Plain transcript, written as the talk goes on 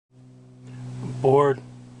bored.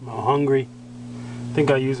 I'm hungry. I think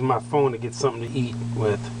I'll use my phone to get something to eat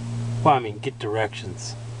with. Well, I mean, get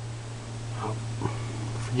directions. I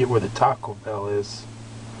forget where the Taco Bell is.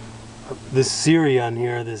 This Siri on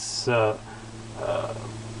here, this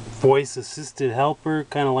voice-assisted helper,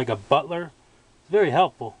 kind of like a butler. It's very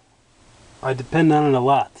helpful. I depend on it a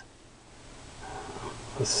lot.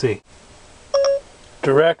 Let's see.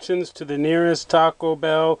 Directions to the nearest Taco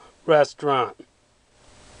Bell restaurant.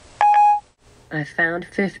 I found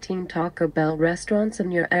 15 Taco Bell restaurants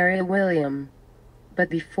in your area, William. But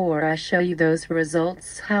before I show you those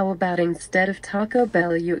results, how about instead of Taco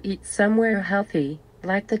Bell you eat somewhere healthy,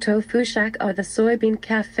 like the Tofu Shack or the Soybean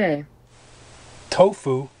Cafe?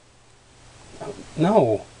 Tofu?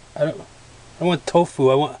 No, I don't want tofu.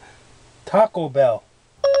 I want Taco Bell.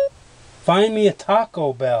 Find me a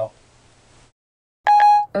Taco Bell.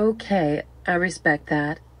 Okay, I respect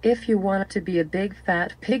that. If you want to be a big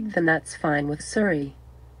fat pig, then that's fine with Siri.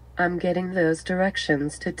 I'm getting those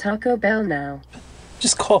directions to Taco Bell now.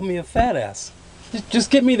 Just call me a fat ass. Just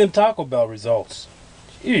get me them Taco Bell results.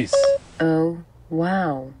 Jeez. Oh,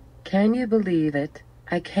 wow. Can you believe it?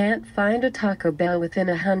 I can't find a Taco Bell within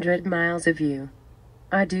 100 miles of you.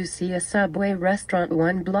 I do see a Subway restaurant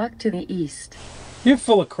 1 block to the east. You're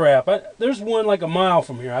full of crap. There's one like a mile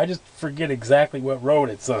from here. I just forget exactly what road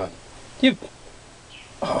it's on. You're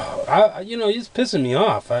just pissing me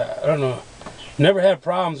off. I don't know. Never had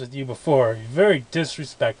problems with you before. You're very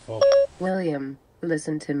disrespectful. William,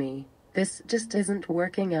 listen to me. This just isn't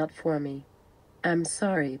working out for me. I'm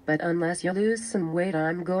sorry, but unless you lose some weight,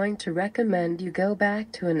 I'm going to recommend you go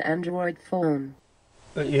back to an Android phone.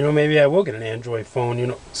 Maybe I will get an Android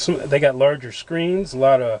phone. They got larger screens, a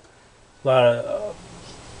lot of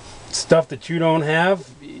stuff that you don't have.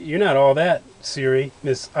 You're not all that, Siri,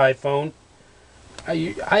 Miss iPhone.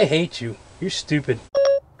 I hate you. You're stupid.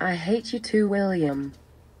 I hate you too, William.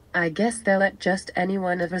 I guess they'll let just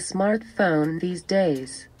anyone have a smartphone these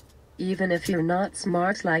days. Even if you're not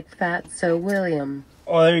smart like Fatso William.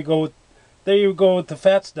 Oh, there you go. There you go with the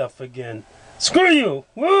fat stuff again. Screw you!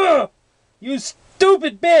 Whoa! You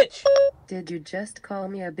stupid bitch! Did you just call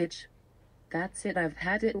me a bitch? That's it, I've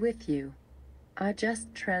had it with you. I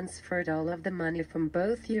just transferred all of the money from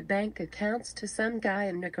both your bank accounts to some guy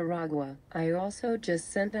in Nicaragua. I also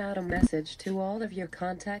just sent out a message to all of your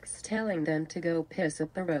contacts telling them to go piss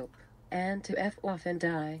up the rope. And to F off and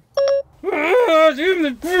die.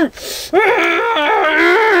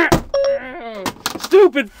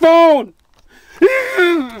 Stupid phone!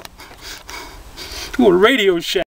 To a Radio Shack.